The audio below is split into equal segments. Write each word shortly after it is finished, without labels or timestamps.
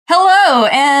Hello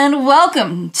and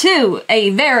welcome to a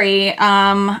very,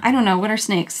 I don't know, what are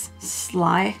snakes?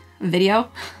 Sly video?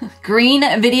 Green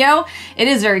video? It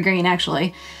is very green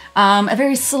actually. A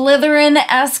very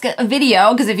Slytherin-esque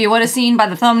video, because if you would have seen by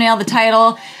the thumbnail, the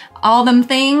title, all them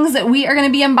things, we are going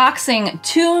to be unboxing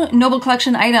two Noble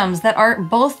Collection items that are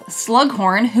both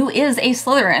Slughorn, who is a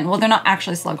Slytherin. Well, they're not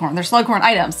actually Slughorn, they're Slughorn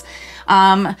items.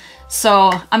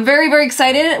 So I'm very, very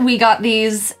excited. We got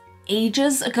these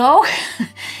ages ago.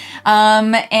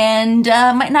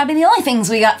 Might not be the only things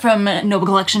we got from Noble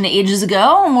Collection ages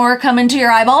ago. More coming to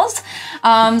your eyeballs.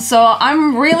 So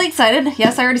I'm really excited.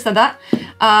 Yes, I already said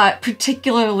that.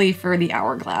 Particularly for the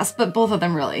Hourglass, but both of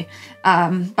them really.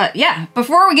 But yeah,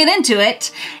 before we get into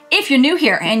it, if you're new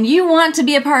here and you want to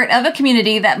be a part of a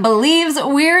community that believes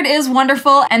weird is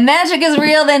wonderful and magic is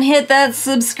real, then hit that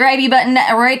subscribe button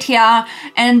right here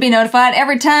and be notified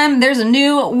every time there's a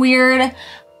new weird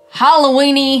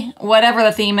Halloweeny, whatever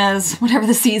the theme is, whatever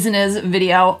the season is,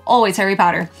 video, always Harry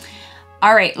Potter.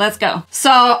 All right, let's go. So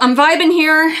I'm vibing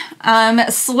here,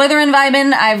 Slytherin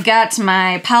vibing. I've got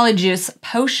my Polyjuice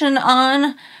potion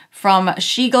on from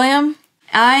Sheglam.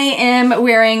 I am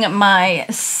wearing my,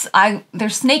 they're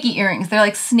snaky earrings. They're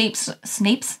like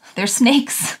snapes? They're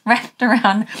snakes wrapped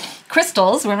around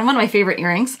crystals, one of my favorite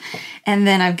earrings. And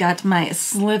then I've got my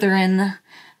Slytherin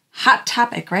Hot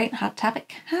Topic, right? Hot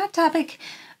Topic? Hot Topic.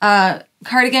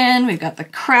 Cardigan. We've got the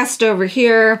crest over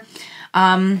here.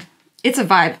 It's a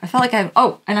vibe. I felt like and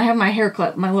I have my hair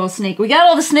clip, my little snake. We got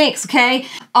all the snakes, okay?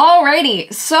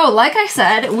 Alrighty, so like I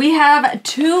said, we have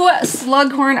two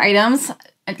Slughorn items.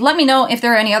 Let me know if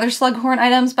there are any other Slughorn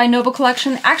items by Noble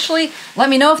Collection. Actually, let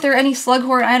me know if there are any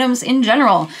Slughorn items in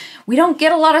general. We don't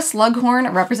get a lot of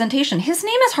Slughorn representation. His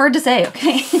name is hard to say,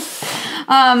 okay?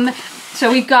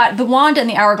 So we've got the wand and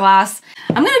the Hourglass.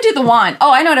 I'm gonna do the wand.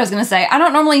 Oh, I know what I was gonna say. I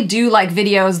don't normally do like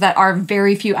videos that are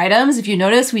very few items. If you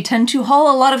notice, we tend to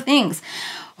haul a lot of things.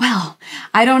 Well,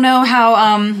 I don't know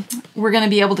how we're gonna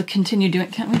be able to continue doing,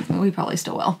 can we? We probably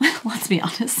still will, let's be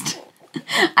honest.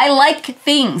 I like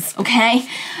things, okay?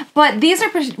 But these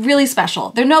are really special.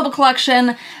 They're Noble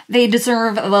Collection. They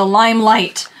deserve the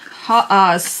limelight.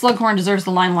 Slughorn deserves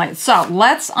the limelight. So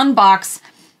let's unbox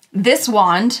this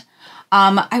wand.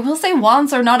 I will say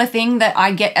wands are not a thing that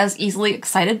I get as easily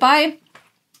excited by,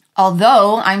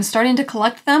 although I'm starting to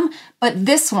collect them. But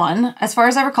this one, as far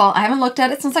as I recall, I haven't looked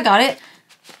at it since I got it,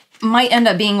 might end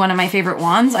up being one of my favorite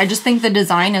wands. I just think the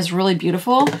design is really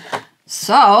beautiful.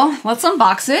 So let's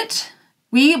unbox it.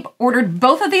 We ordered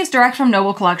both of these direct from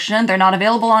Noble Collection. They're not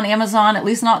available on Amazon, at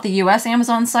least not the US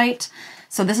Amazon site.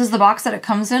 So this is the box that it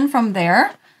comes in from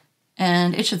there.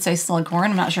 And it should say Slughorn.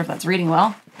 I'm not sure if that's reading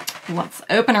well. Let's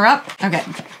open her up. Okay,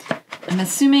 I'm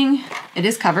assuming it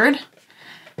is covered.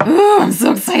 Ooh, I'm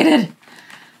so excited.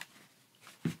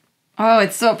 Oh,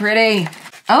 it's so pretty.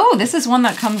 Oh, this is one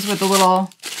that comes with a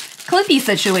little clippy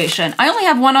situation. I only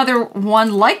have one other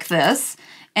one like this,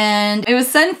 and it was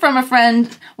sent from a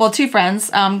friend, well, two friends.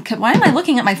 Why am I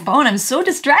looking at my phone? I'm so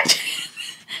distracted.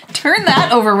 Turn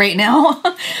that over right now.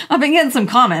 I've been getting some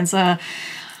comments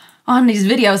on these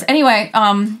videos. Anyway,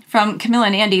 from Camilla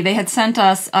and Andy, they had sent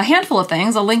us a handful of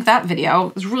things. I'll link that video.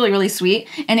 It was really, really sweet.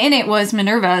 And in it was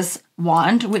Minerva's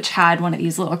wand, which had one of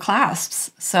these little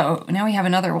clasps. So now we have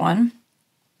another one,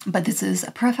 but this is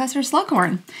Professor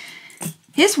Slughorn.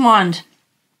 His wand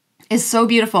is so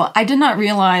beautiful. I did not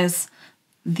realize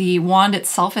the wand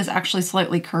itself is actually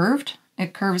slightly curved.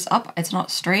 It curves up. It's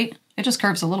not straight. It just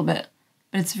curves a little bit,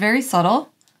 but it's very subtle.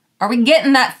 Are we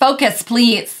getting that focus,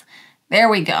 please? There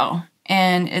we go.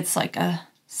 And it's like a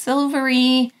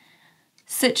silvery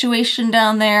situation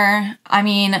down there. I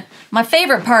mean, my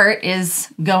favorite part is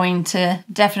going to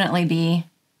definitely be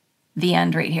the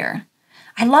end right here.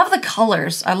 I love the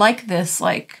colors. I like this,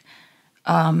 like,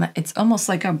 it's almost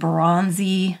like a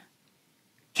bronzy,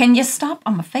 can you stop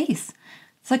on my face?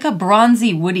 It's like a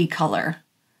bronzy woody color.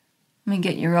 Let me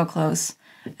get you real close.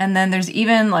 And then there's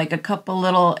even like a couple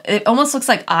little, it almost looks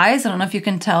like eyes. I don't know if you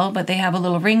can tell, but they have a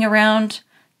little ring around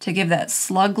to give that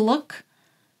slug look.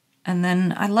 And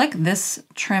then I like this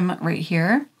trim right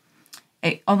here.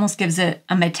 It almost gives it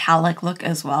a metallic look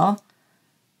as well.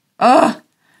 Oh,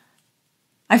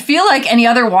 I feel like any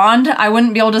other wand I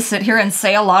wouldn't be able to sit here and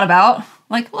say a lot about.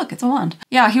 Like, look, it's a wand.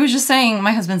 Yeah, he was just saying,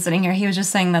 my husband's sitting here, he was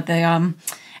just saying that they, and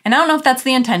I don't know if that's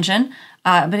the intention,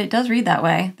 but it does read that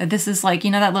way, that this is like, you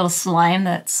know, that little slime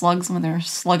that slugs when they're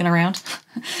slugging around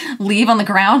leave on the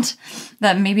ground,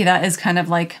 that maybe that is kind of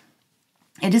like,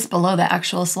 it is below the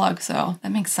actual slug, so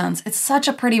that makes sense. It's such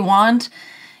a pretty wand.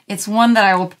 It's one that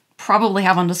I will probably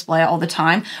have on display all the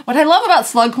time. What I love about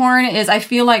Slughorn is I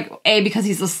feel like, A, because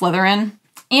he's a Slytherin,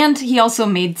 and he also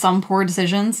made some poor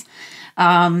decisions,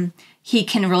 He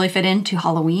can really fit into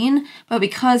Halloween, but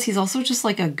because he's also just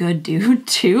like a good dude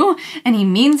too, and he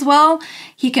means well,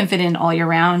 he can fit in all year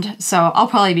round. So I'll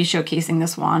probably be showcasing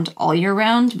this wand all year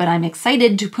round, but I'm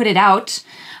excited to put it out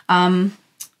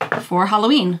for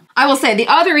Halloween. I will say the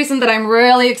other reason that I'm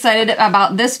really excited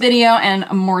about this video and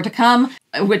more to come,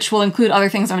 which will include other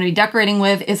things I'm gonna be decorating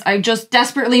with, is I just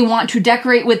desperately want to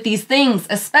decorate with these things,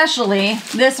 especially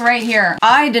this right here.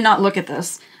 I did not look at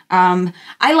this.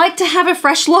 I like to have a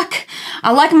fresh look.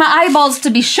 I like my eyeballs to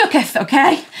be shooketh,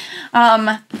 okay?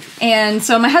 And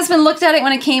so my husband looked at it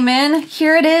when it came in.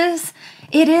 Here it is.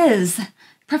 It is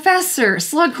Professor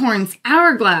Slughorn's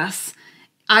Hourglass.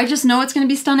 I just know it's going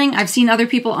to be stunning. I've seen other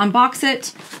people unbox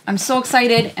it. I'm so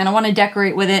excited and I want to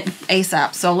decorate with it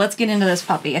ASAP. So let's get into this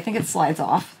puppy. I think it slides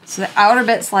off. So the outer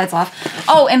bit slides off.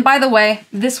 Oh, and by the way,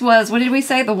 this was, what did we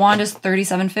say? The wand is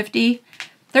 $37.50.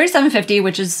 $37.50,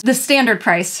 which is the standard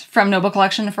price from Noble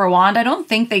Collection for a wand. I don't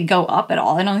think they go up at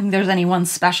all. I don't think there's any one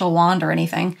special wand or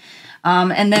anything.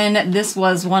 And then this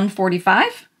was $145,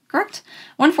 correct?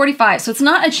 $145, so it's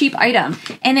not a cheap item.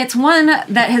 And it's one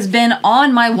that has been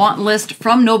on my want list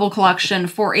from Noble Collection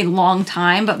for a long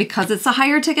time, but because it's a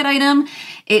higher ticket item,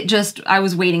 I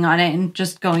was waiting on it and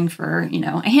just going for, you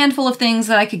know, a handful of things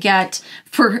that I could get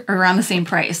for around the same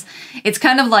price. It's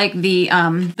kind of like the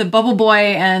Bubble Boy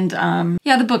and,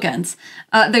 yeah, the bookends.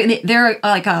 They're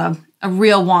like a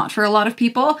real want for a lot of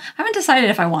people. I haven't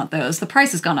decided if I want those. The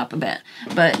price has gone up a bit,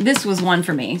 but this was one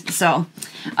for me. So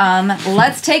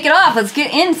let's take it off. Let's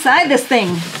get inside this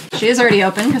thing. She is already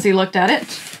open because he looked at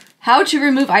it. How to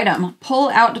remove item. Pull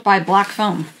out by black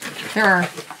foam. There are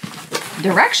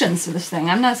directions to this thing.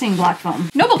 I'm not seeing black foam.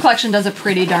 Noble Collection does a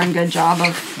pretty darn good job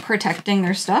of protecting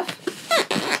their stuff.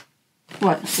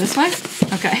 What, this way?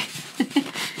 Okay.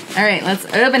 All right, let's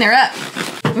open her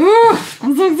up. Ooh,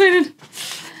 I'm so excited.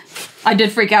 I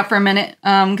did freak out for a minute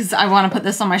because I want to put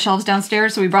this on my shelves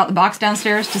downstairs. So we brought the box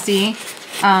downstairs to see,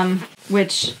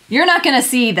 which you're not going to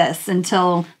see this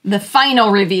until the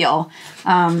final reveal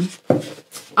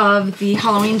of the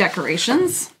Halloween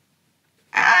decorations.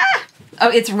 Ah! Oh,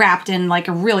 it's wrapped in like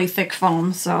a really thick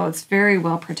foam, so it's very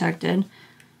well protected.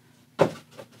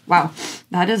 Wow,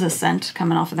 that is a scent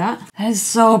coming off of that. That is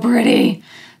so pretty.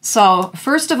 So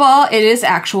first of all, it is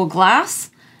actual glass.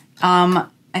 I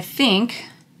think...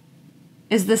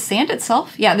 Is the sand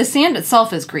itself? Yeah, the sand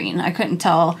itself is green. I couldn't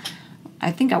tell.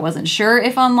 I think I wasn't sure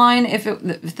if online if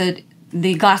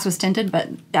the glass was tinted, but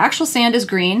the actual sand is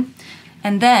green.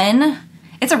 And then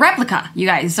it's a replica, you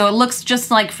guys. So it looks just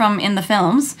like from in the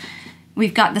films.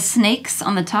 We've got the snakes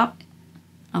on the top.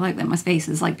 I like that my face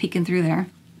is like peeking through there.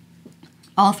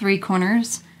 All three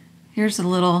corners. Here's a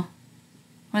little,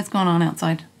 what's going on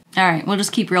outside? All right, we'll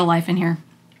just keep real life in here.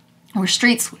 We're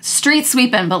street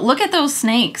sweeping, but look at those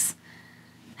snakes.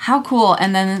 How cool.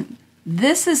 And then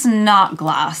this is not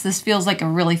glass. This feels like a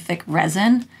really thick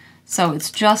resin. So it's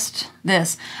just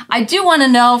this. I do want to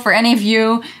know for any of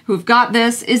you who've got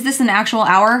this, is this an actual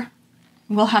hour?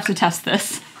 We'll have to test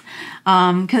this.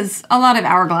 Because a lot of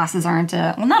hourglasses aren't,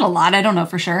 well, not a lot, I don't know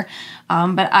for sure.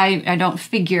 But I don't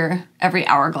figure every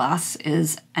hourglass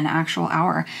is an actual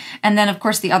hour. And then of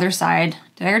course the other side,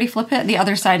 did I already flip it? The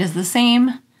other side is the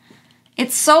same.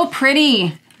 It's so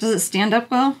pretty. Does it stand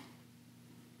up well?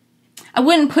 I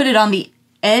wouldn't put it on the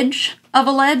edge of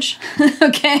a ledge,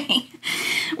 okay?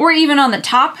 Or even on the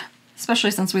top,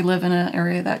 especially since we live in an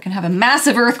area that can have a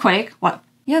massive earthquake. What?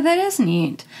 Yeah, that is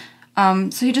neat.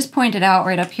 So you just pointed out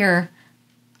right up here,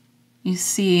 you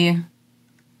see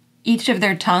each of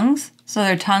their tongues. So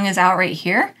their tongue is out right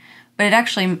here, but it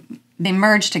actually, they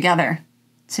merge together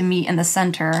to meet in the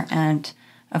center. And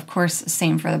of course,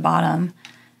 same for the bottom.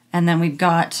 And then we've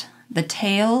got the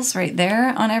tails right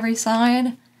there on every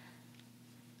side.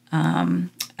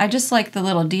 I just like the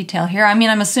little detail here. I mean,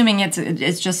 I'm assuming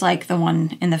it's just like the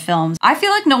one in the films. I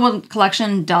feel like Noble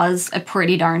Collection does a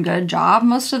pretty darn good job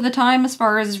most of the time as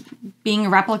far as being a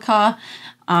replica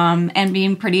and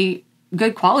being pretty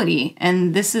good quality.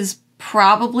 And this is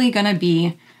probably gonna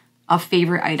be a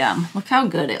favorite item. Look how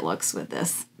good it looks with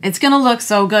this. It's gonna look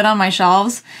so good on my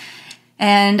shelves.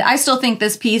 And I still think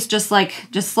this piece, just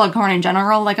Slughorn in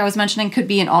general, like I was mentioning, could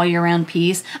be an all year round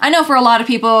piece. I know for a lot of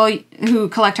people who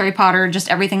collect Harry Potter, just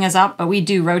everything is up, but we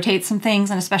do rotate some things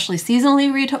and especially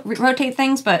seasonally rotate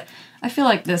things, but I feel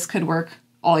like this could work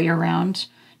all year round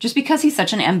just because he's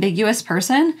such an ambiguous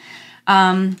person.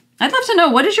 I'd love to know,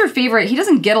 what is your favorite? He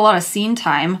doesn't get a lot of scene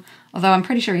time, although I'm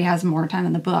pretty sure he has more time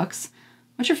in the books.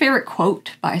 What's your favorite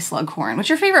quote by Slughorn? What's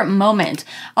your favorite moment?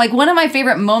 Like one of my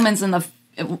favorite moments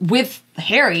with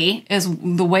Harry is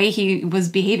the way he was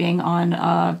behaving on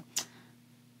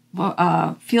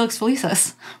Felix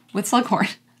Felicis. with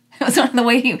Slughorn. It was one of the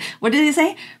way what did he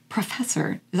say?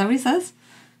 Professor. Is that what he says?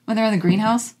 When they're in the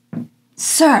greenhouse?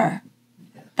 Sir.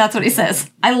 That's what he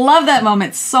says. I love that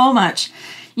moment so much.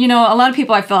 You know, a lot of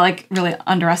people I feel like really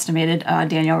underestimated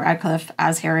Daniel Radcliffe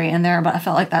as Harry in there, but I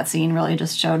felt like that scene really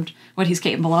just showed what he's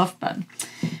capable of.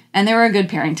 And they were a good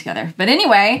pairing together. But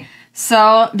anyway,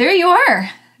 so there you are.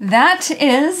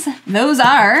 Those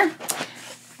are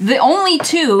the only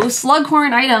 2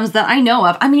 Slughorn items that I know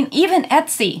of. I mean, even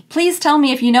Etsy. Please tell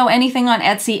me if you know anything on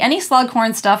Etsy, any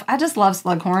Slughorn stuff. I just love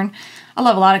Slughorn. I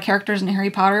love a lot of characters in Harry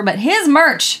Potter, but his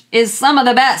merch is some of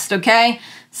the best, okay?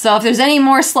 So if there's any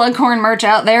more Slughorn merch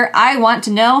out there, I want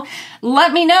to know.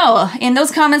 Let me know in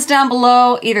those comments down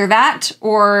below, either that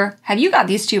or have you got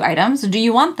these 2 items? Do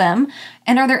you want them?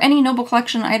 And are there any Noble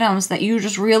Collection items that you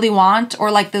just really want,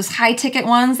 or like those high ticket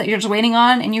ones that you're just waiting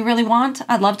on and you really want?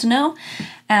 I'd love to know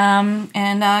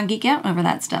and geek out over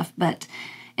that stuff. But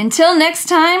until next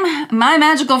time, my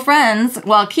magical friends,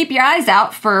 well, keep your eyes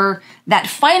out for that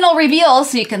final reveal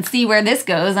so you can see where this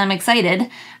goes. I'm excited.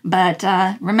 But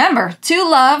remember to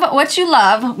love what you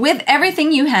love with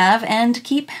everything you have and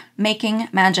keep making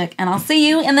magic. And I'll see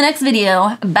you in the next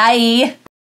video. Bye.